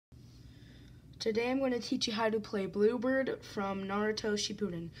Today I'm going to teach you how to play Bluebird from Naruto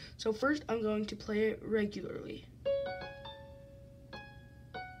Shippuden. So first I'm going to play it regularly.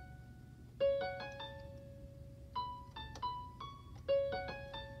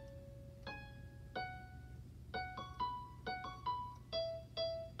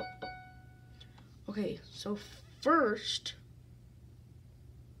 Okay, so first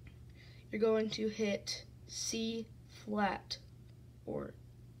you're going to hit C flat, or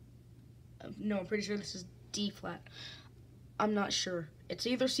no, I'm pretty sure this is D flat. I'm not sure. It's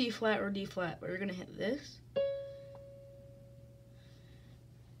either C flat or D flat, but you're gonna hit this.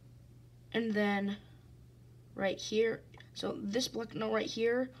 And then right here, so this black note right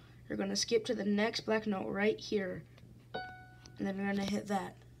here, you're gonna skip to the next black note right here. And then you're gonna hit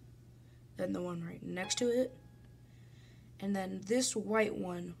that. Then the one right next to it. And then this white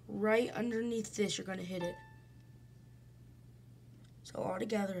one right underneath this, you're gonna hit it. So all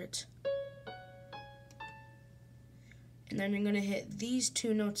together it's. And then you're gonna hit these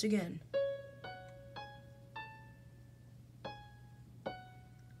two notes again.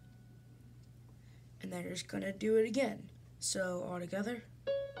 And then you're just gonna do it again. So all together.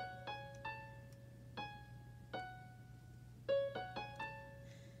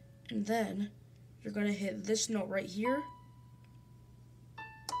 And then you're gonna hit this note right here.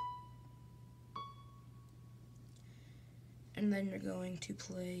 And then you're going to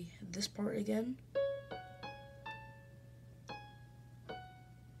play this part again.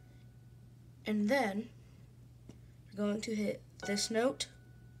 And then you're going to hit this note.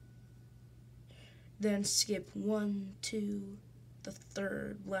 Then skip 1 to the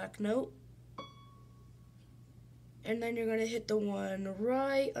third black note. And then you're going to hit the one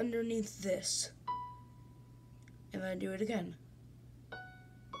right underneath this. And then do it again.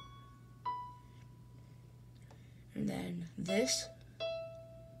 And then this.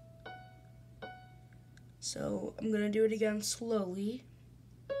 So I'm going to do it again slowly.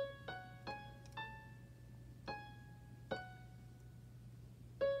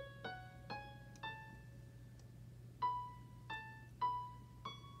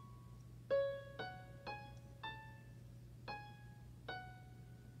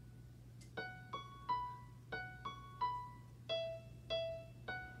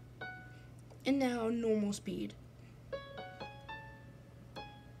 And now normal speed.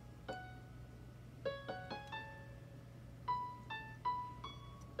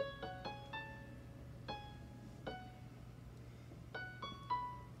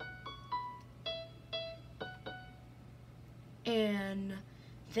 And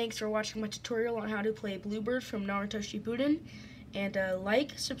thanks for watching my tutorial on how to play Bluebird from Naruto Shippuden. And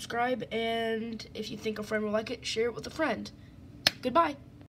like, subscribe, and if you think a friend will like it, share it with a friend. Goodbye.